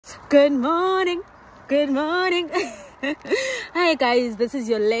Good morning. Good morning. Hi guys, this is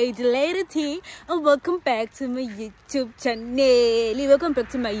your lady T, and welcome back to my YouTube channel. Welcome back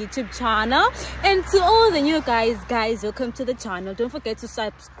to my YouTube channel, and to all the new guys, welcome to the channel. Don't forget to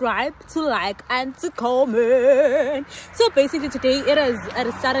subscribe, to like, and to comment. So basically today it is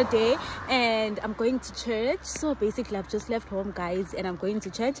a Saturday and I'm going to church. So basically I've just left home, guys, and I'm going to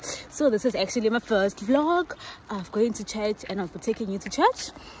church. So this is actually my first vlog of going to church, and I'll be taking you to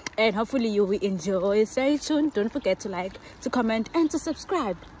church, and hopefully you will enjoy. Stay tuned. Don't forget to like, to comment, and to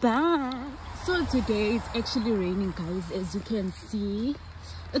subscribe. Bye. So today it's actually raining, guys. As you can see,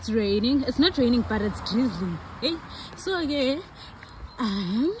 it's raining. It's not raining, but it's drizzling. Hey, so yeah,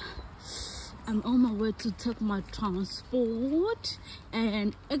 I'm on my way to take my transport.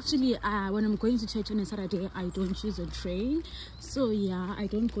 And actually when I'm going to church on a Saturday, I don't use a train. So yeah, I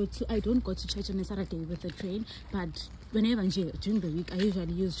don't go to church on a Saturday with a train, but whenever I'm here during the week I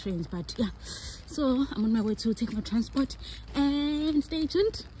usually use trains. But yeah, so I'm on my way to take my transport, and stay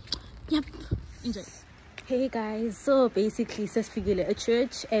tuned. Yep, enjoy. Hey guys, so basically it's just at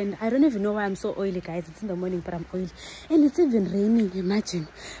church, and I don't even know why I'm so oily, guys. It's in the morning, but I'm oily, and it's even raining, imagine.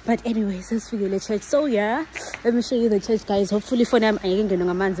 But anyways, it's at church. So yeah, let me show you the church, guys. Hopefully for them I ain't getting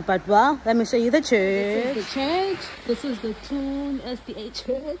a man's, but well, let me show you the church. This is the church. This is the Toon SDA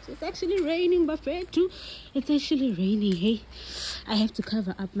church. It's actually raining, but fair too, it's actually raining. Hey, I have to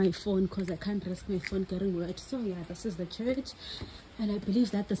cover up my phone because I can't risk my phone getting wet. So yeah, this is the church, and I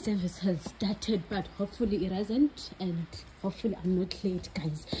believe that the service has started, but hopefully it hasn't, and hopefully I'm not late,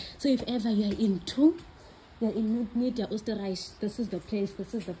 guys. So if ever you're in Media Austria, this is the place,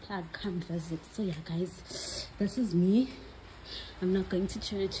 this is the plug, come visit. So yeah, guys, this is me. I'm not going to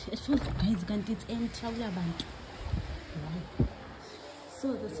church. It feels like, guys, it's empty.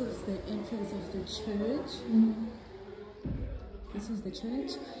 So this is the entrance of the church. This is the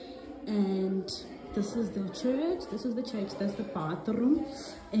church, and this is the church. This is the church. That's the bathroom,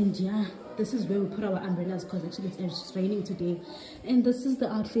 and yeah, this is where we put our umbrellas because actually it's raining today. And this is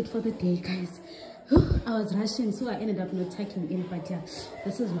the outfit for the day, guys. I was rushing, so I ended up not tucking in, but yeah,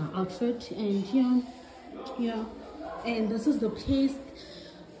 this is my outfit. And yeah, and this is the place.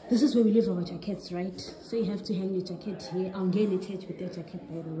 This is where we leave our jackets, right? So you have to hang your jacket here. I'm getting a church with your jacket,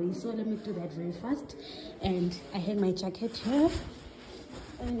 by the way, so let me do that very fast. And I hang my jacket here,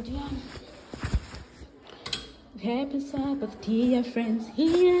 and yeah, happy Sabbath, dear friends.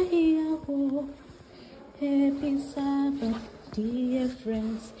 Here, oh. Happy Sabbath, dear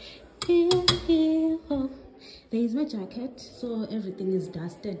friends. Here, oh. There's my jacket, so everything is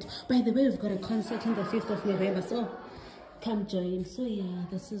dusted. By the way, we've got a concert on the 5th of November, so come join. So yeah,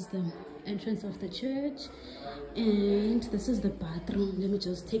 this is the entrance of the church, and this is the bathroom. Let me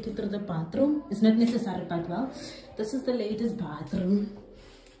just take you through the bathroom. It's not necessary, but well, this is the ladies' bathroom.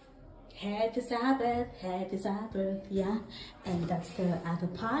 Happy Sabbath, yeah. And that's the other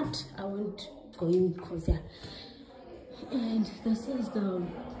part. I won't go in because yeah. And this is the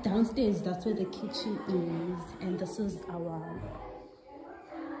downstairs. That's where the kitchen is, and this is our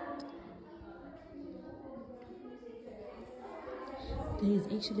there is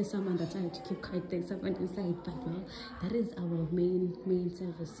actually someone that I had to keep quiet. There's someone inside, but well, that is our main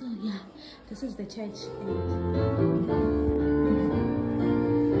service. So yeah, this is the church.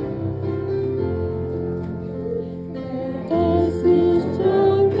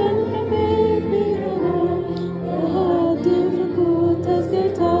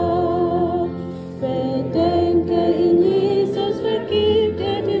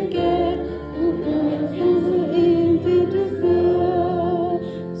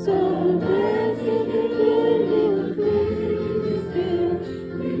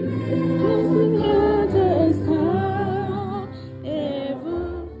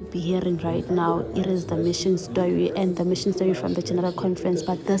 Right now, it is the mission story, and the mission story from the general conference,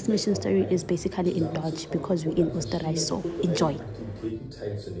 but this mission story is basically in Dutch because we're in Österreich, so enjoy.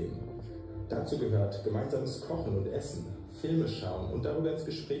 Teilzunehmen. Dazu gehört gemeinsames Kochen und Essen, Filme schauen und darüber ins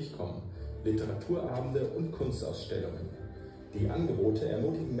Gespräch kommen, Literaturabende und Kunstausstellungen. Die Angebote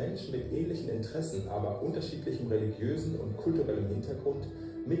ermutigen Menschen mit ähnlichen Interessen, aber unterschiedlichem religiösen und kulturellem Hintergrund,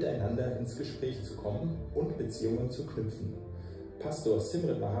 miteinander ins Gespräch zu kommen und Beziehungen zu knüpfen. Pastor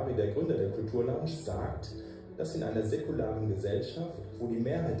Simrit Mahavi, der Gründer der Kulturlounge, sagt, dass in einer säkularen Gesellschaft, wo die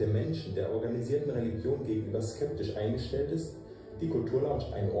Mehrheit der Menschen der organisierten Religion gegenüber skeptisch eingestellt ist, die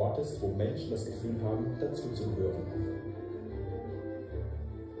Kulturlounge ein Ort ist, wo Menschen das Gefühl haben, dazuzugehören.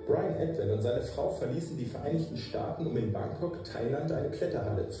 Brian Edwin und seine Frau verließen die Vereinigten Staaten, um in Bangkok, Thailand, eine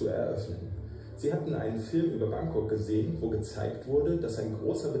Kletterhalle zu eröffnen. Sie hatten einen Film über Bangkok gesehen, wo gezeigt wurde, dass ein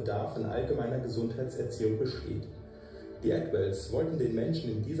großer Bedarf an allgemeiner Gesundheitserziehung besteht. Die Adwells wollten den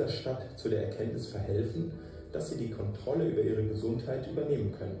Menschen in dieser Stadt zu der Erkenntnis verhelfen, dass sie die Kontrolle über ihre Gesundheit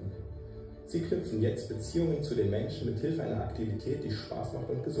übernehmen könnten. Sie knüpfen jetzt Beziehungen zu den Menschen mit Hilfe einer Aktivität, die Spaß macht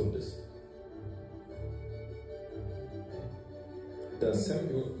und gesund ist. Das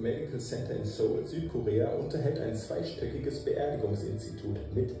Samyu Medical Center in Seoul, Südkorea, unterhält ein zweistöckiges Beerdigungsinstitut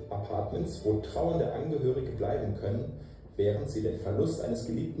mit Apartments, wo trauernde Angehörige bleiben können, während sie den Verlust eines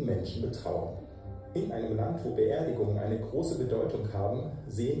geliebten Menschen betrauern. In einem Land, wo Beerdigungen eine große Bedeutung haben,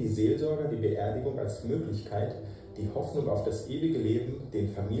 sehen die Seelsorger die Beerdigung als Möglichkeit, die Hoffnung auf das ewige Leben den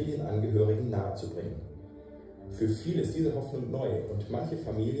Familienangehörigen nahezubringen. Für viele ist diese Hoffnung neu und manche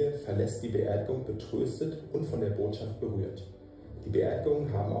Familie verlässt die Beerdigung betröstet und von der Botschaft berührt. Die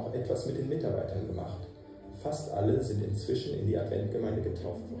Beerdigungen haben auch etwas mit den Mitarbeitern gemacht. Fast alle sind inzwischen in die Adventgemeinde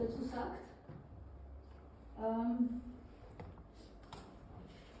getauft worden. Was sie dazu sagt?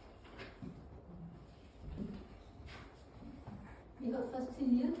 Mich hat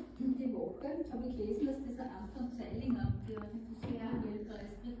fasziniert, die Woche habe ich gelesen, dass dieser Anton Zeilinger, der diesen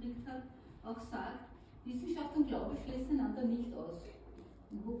Nobelpreis gekriegt hat, auch sagt, Wissenschaft und Glaube schließen einander nicht aus.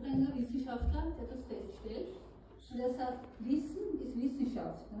 Ein Hochrenger Wissenschaftler, der das feststellt, und er sagt, Wissen ist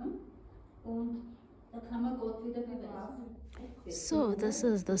Wissenschaft. Ne? Und da kann man Gott wieder beweisen. So this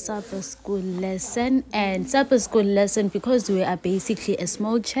is the Supper School lesson, and Supper School lesson, because we are basically a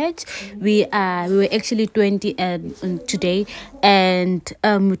small church, we were actually 20 today, and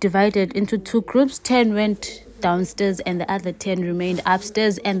we divided into 2 groups. 10 went downstairs and the other 10 remained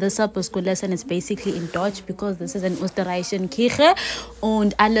upstairs, and the Supper School lesson is basically in Deutsch because this is an Österreichischen Kirche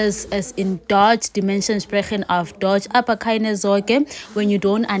und alles ist in Deutsch. Die Menschen sprechen auf Deutsch, aber keine Sorge, when you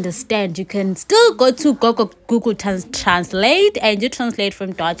don't understand, you can still go to Google Translate and you translate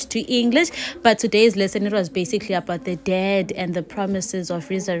from Dutch to English. But today's lesson, it was basically about the dead and the promises of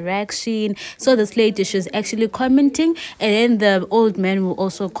resurrection. So this lady, she's actually commenting, and then the old man will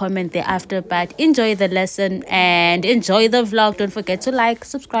also comment thereafter. But enjoy the lesson and enjoy the vlog. Don't forget to like,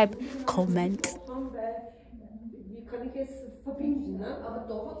 subscribe, comment. Wie kann ich es verbinden? Ne? Aber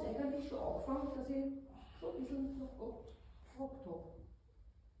da hat es eigentlich schon angefangen, dass ich so ein bisschen nach Gott gefragt habe.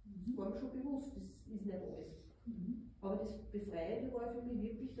 Das war mir schon bewusst, das ist nicht alles. Aber das Befreiende war für mich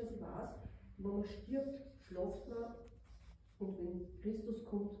wirklich, dass ich weiß, wenn man stirbt, schlaft man, und wenn Christus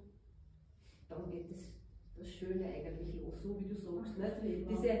kommt, dann geht das Schöne eigentlich los, so wie du sagst. Ne?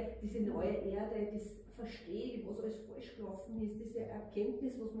 Diese neue Erde, das Verstehen, was alles falsch gelaufen ist, diese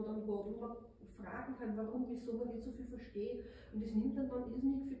Erkenntnis, was man dann hat, wo man fragen kann, warum, wieso man nicht so viel versteht. Und das nimmt dann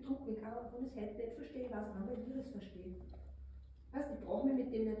irrsinnig viel Druck weg. Aber wenn ich es heute nicht verstehe, weiß auch nicht, wie ich es verstehe. Weißt, ich brauche mich mit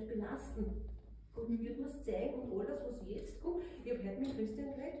dem nicht belasten. Gott wird mir es zeigen, und all das, was jetzt kommt. Ich habe heute mit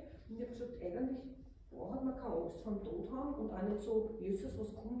Christian geredet und ich habe gesagt, eigentlich hat man keine Angst vor dem Tod haben und auch nicht so, Jesus, was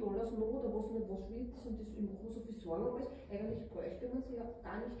kommt alles noch oder was nicht, was wird und das immer so viel Sorgen alles. Eigentlich bräuchte man sie ja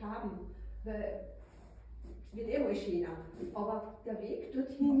gar nicht haben, weil es wird mal schöner. Aber der Weg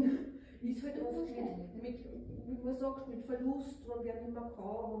dorthin ist halt oft mit, wie man sagt, mit Verlust, wenn wer nicht mehr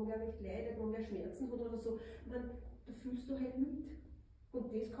kann, wenn wer nicht leidet, wenn wer Schmerzen hat oder so. Man, da fühlst du halt mit. Und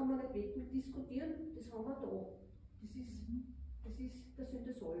das kann man nicht wegdiskutieren, das haben wir da. Das ist der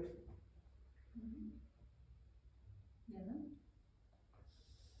Sünde Soll. Ja, ne?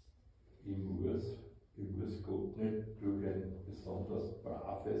 Ich muss Gott nicht durch ein besonders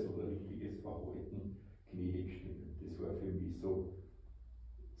braves oder richtiges Verhalten gnädig stimmen. Das war für mich so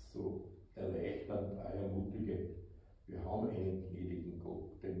erleichternd, auch ermutigend. Wir haben einen gnädigen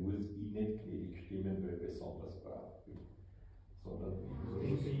Gott, den muss ich nicht gnädig stimmen, weil ich besonders brav bin.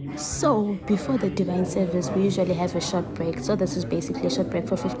 So before the divine service, we usually have a short break. So this is basically a short break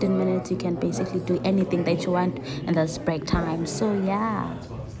for 15 minutes. You can basically do anything that you want, and that's break time. So yeah,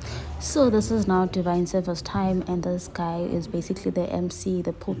 so this is now divine service time, and this guy is basically the MC,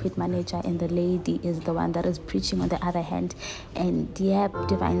 the pulpit manager, and the lady is the one that is preaching on the other hand. And yep,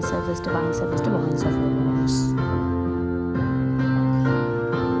 divine service, divine service, divine service.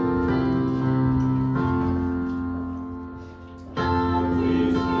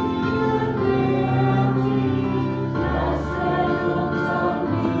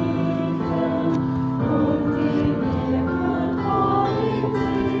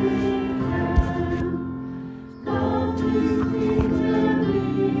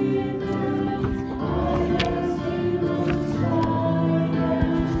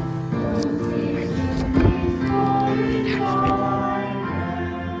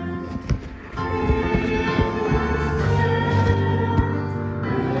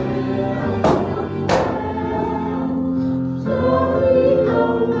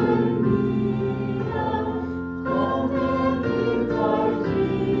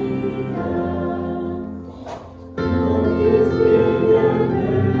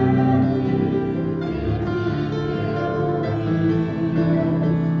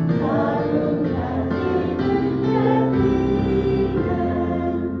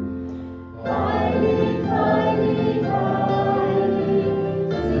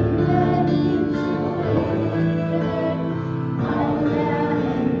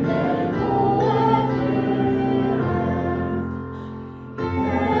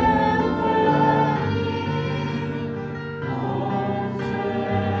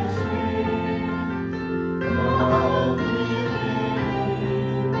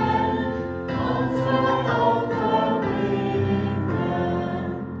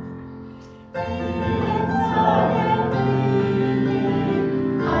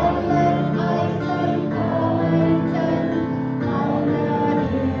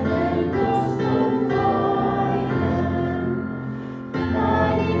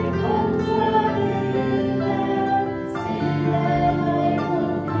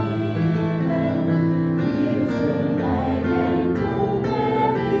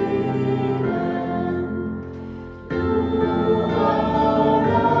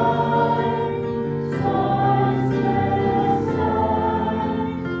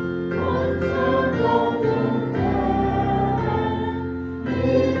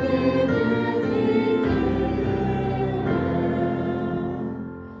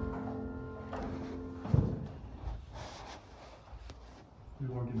 Wir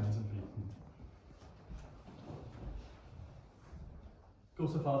wollen gemeinsam beten.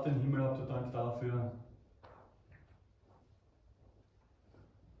 Großer Vater im Himmel, habt ihr Dank dafür,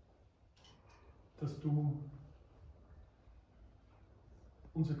 dass du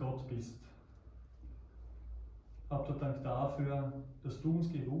unser Gott bist. Habt ihr Dank dafür, dass du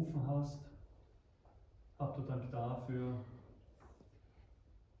uns gerufen hast. Habt ihr Dank dafür,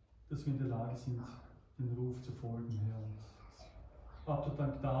 dass wir in der Lage sind, den Ruf zu folgen, Herr. Und habt ihr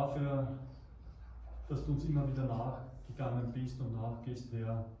Dank dafür, dass du uns immer wieder nachgegangen bist und nachgehst,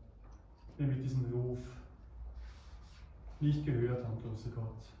 Herr, wenn wir diesen Ruf nicht gehört haben, großer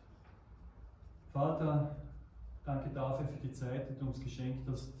Gott. Vater, danke dafür für die Zeit, die du uns geschenkt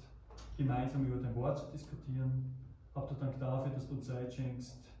hast, gemeinsam über dein Wort zu diskutieren. Habt ihr Dank dafür, dass du Zeit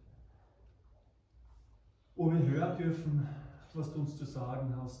schenkst, wo wir hören dürfen, was du uns zu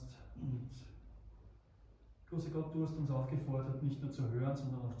sagen hast. Und großer Gott, du hast uns aufgefordert, nicht nur zu hören,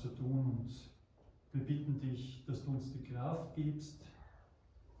 sondern auch zu tun. Und wir bitten dich, dass du uns die Kraft gibst,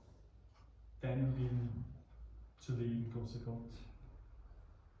 deinen Willen zu leben, großer Gott.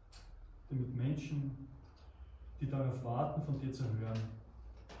 Damit Menschen, die darauf warten, von dir zu hören,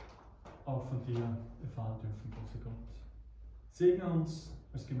 auch von dir erfahren dürfen, großer Gott. Segne uns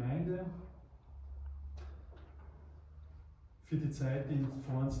als Gemeinde für die Zeit, die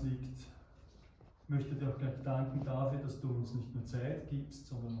vor uns liegt. Ich möchte dir auch gleich danken dafür, dass du uns nicht nur Zeit gibst,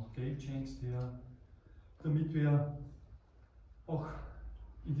 sondern auch Geld schenkst, Herr, damit wir auch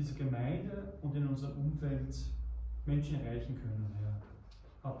in dieser Gemeinde und in unserem Umfeld Menschen erreichen können, Herr.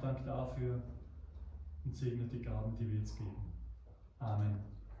 Hab Dank dafür und segne die Gaben, die wir jetzt geben. Amen.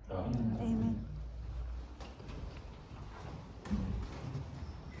 Amen. Amen.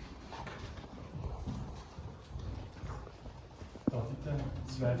 Darf ich dann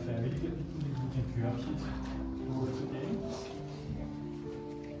zwei Freiwillige bitten, die mit den Körbchen durchzugehen?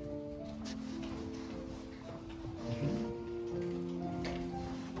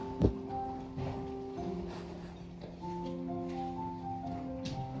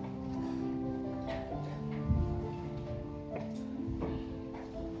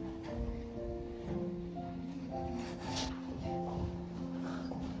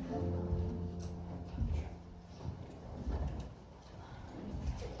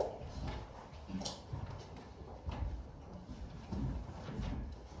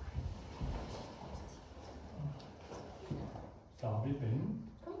 David, Ben,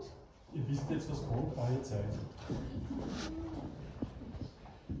 ihr wisst jetzt, was kommt, eure Zeit.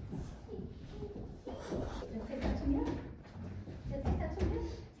 Jetzt geht er zu mir. Jetzt geht er zu mir.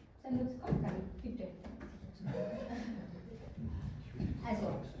 Dann wird es kommen, bitte. Also,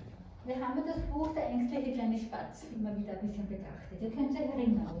 wir haben ja das Buch Der ängstliche kleine Spatz immer wieder ein bisschen betrachtet. Ihr könnt euch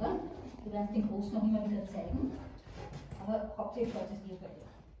erinnern, oder? Wir werden den Großen noch immer wieder zeigen. Aber hauptsächlich schaut es lieber.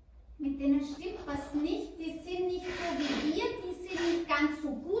 Mit denen stimmt was nicht, die sind nicht so wie wir, die sind nicht ganz so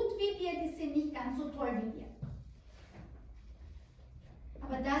gut wie wir, die sind nicht ganz so toll wie wir.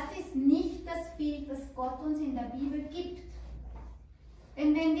 Aber das ist nicht das Bild, das Gott uns in der Bibel gibt.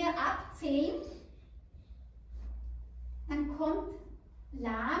 Denn wenn wir abzählen, dann kommt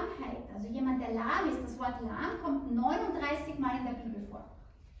Lahmheit, also jemand, der lahm ist, das Wort lahm kommt 39 Mal in der Bibel vor.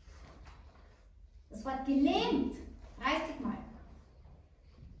 Das Wort gelähmt 30 Mal.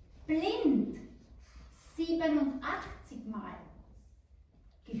 Blind 87 Mal,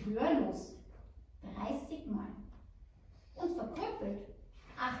 gehörlos 30 Mal und verkrüppelt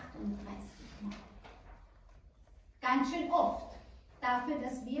 38 Mal. Ganz schön oft dafür,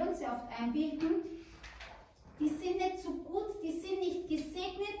 dass wir uns ja oft einbilden, die sind nicht so gut, die sind nicht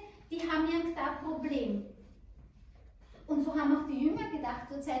gesegnet, die haben ja ein Problem. Und so haben auch die Jünger gedacht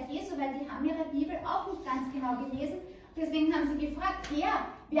zur Zeit Jesu, weil die haben ihre Bibel auch nicht ganz genau gelesen. Deswegen haben sie gefragt,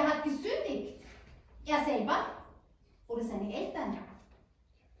 wer hat gesündigt? Er selber oder seine Eltern?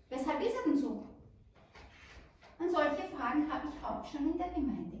 Weshalb ist er denn so? Und solche Fragen habe ich auch schon in der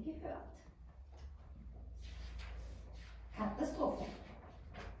Gemeinde gehört. Katastrophe.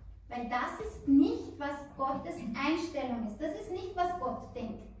 Weil das ist nicht, was Gottes Einstellung ist. Das ist nicht, was Gott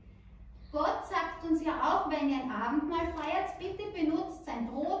denkt. Gott sagt uns ja auch, wenn ihr ein Abendmahl feiert, bitte benutzt sein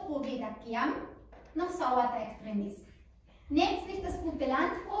Brot, wo weder Germ noch Sauerteig drin ist. Nehmt nicht das gute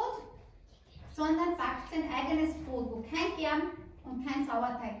Landbrot, sondern backt sein eigenes Brot, wo kein Germ und kein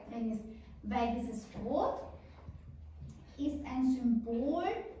Sauerteig drin ist. Weil dieses Brot ist ein Symbol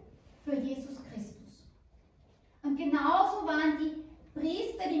für Jesus Christus. Und genauso waren die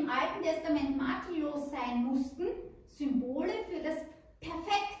Priester, die im Alten Testament makellos sein mussten, Symbole für das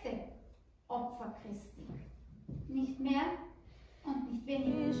perfekte Opfer Christi. Nicht mehr und nicht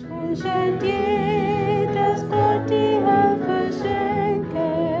weniger. Ich wünsche dir, dass Gott dir Hilfe schenke.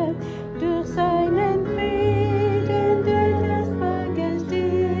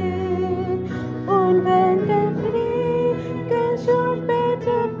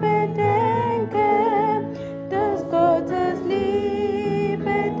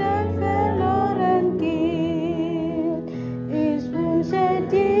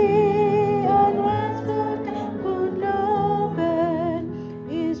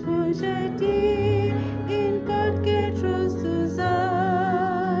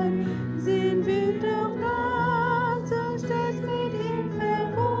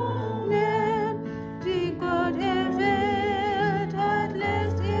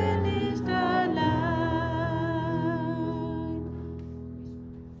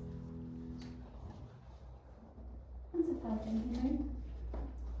 Vater im Himmel,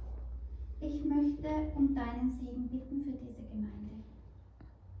 ich möchte um deinen Segen bitten für diese Gemeinde.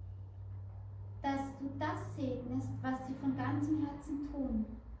 Dass du das segnest, was sie von ganzem Herzen tun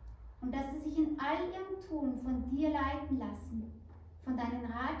und dass sie sich in all ihrem Tun von dir leiten lassen, von deinen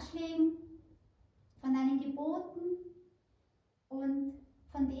Ratschlägen, von deinen Geboten und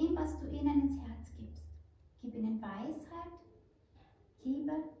von dem, was du ihnen ins Herz gibst. Gib ihnen Weisheit,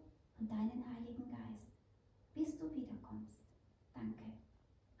 Liebe und deinen Heiligen Geist, bis du wiederkommst. Danke.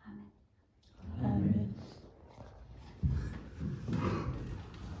 Amen. Amen.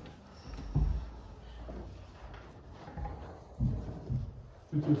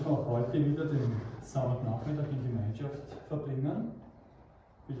 Wir dürfen auch heute wieder den Sabbatnachmittag in Gemeinschaft verbringen.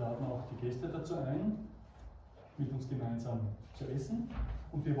 Wir laden auch die Gäste dazu ein, mit uns gemeinsam zu essen.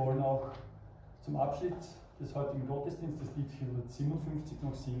 Und wir wollen auch zum Abschluss des heutigen Gottesdienstes das Lied 457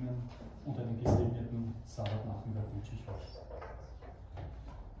 noch singen und einen gesegneten Sabbatnachmittag wünsche ich euch.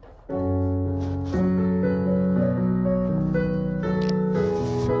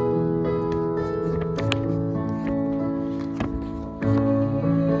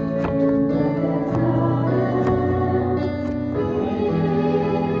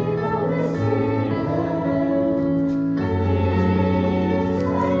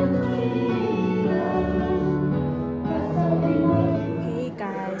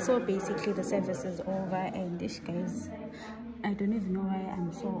 So basically the service is over, and this, guys, I don't even know why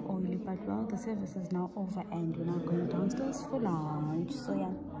I'm so oily, but well, the service is now over and we're now going downstairs for lunch. So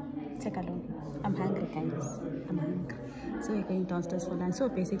yeah, take a look. I'm hungry, guys. I'm hungry. So we're going downstairs for lunch. So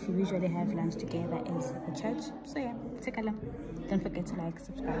basically we usually have lunch together as a church. So yeah, take a look. Don't forget to like,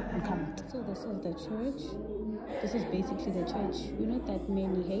 subscribe and comment. So this is the church. This is basically the church. We're not that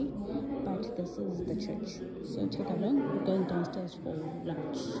many, hey, but this is the church. So take a look. We're going downstairs for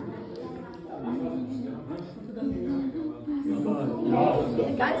lunch.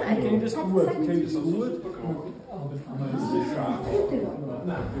 Ganz einfach. Klingt das gut? Klingt das gut?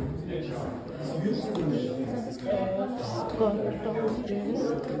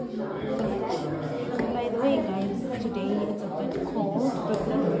 By the way, guys, today it's a bit cold, but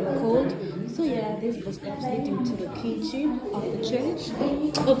not very cold. So yeah, this is the steps leading to the kitchen of the church,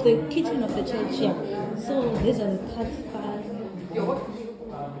 yeah. So these are the cups.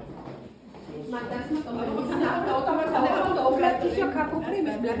 Das ist ja kein Problem,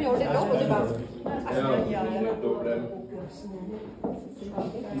 es bleiben ja alle da, oder was? Ja, kein Problem.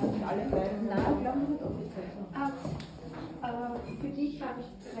 Alle bleiben da. Für dich habe ich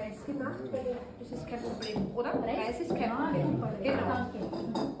Reis gemacht, weil das ist kein Problem, oder? Reis ist kein Problem. Genau.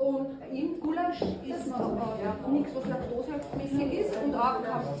 Und im Gulasch ist nichts, was laktosemäßig ist und auch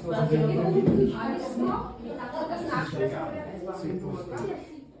alles noch. Das Nachspeise.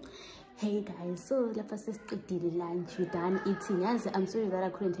 Hey guys, so let's just get the lunch. We're done eating. As I'm sorry that I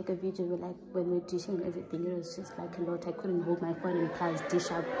couldn't take a video, but like when we're dishing and everything, it was just like a lot. I couldn't hold my phone and plus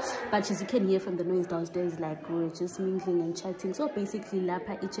dish up. But as you can hear from the noise downstairs, like we're just mingling and chatting. So basically,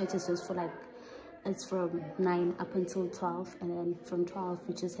 Lapa each church is just for like, it's from 9 up until 12, and then from 12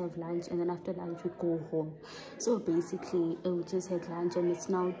 we just have lunch, and then after lunch we go home. So basically we just had lunch, and it's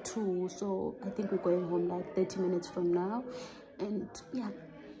now 2, so I think we're going home like 30 minutes from now. And yeah,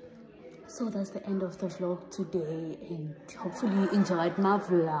 so that's the end of the vlog today, and hopefully you enjoyed my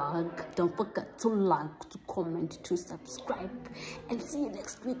vlog. Don't forget to like, to comment, to subscribe, and see you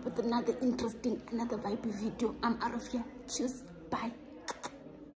next week with another interesting, another vibey video. I'm out of here. Cheers. Bye.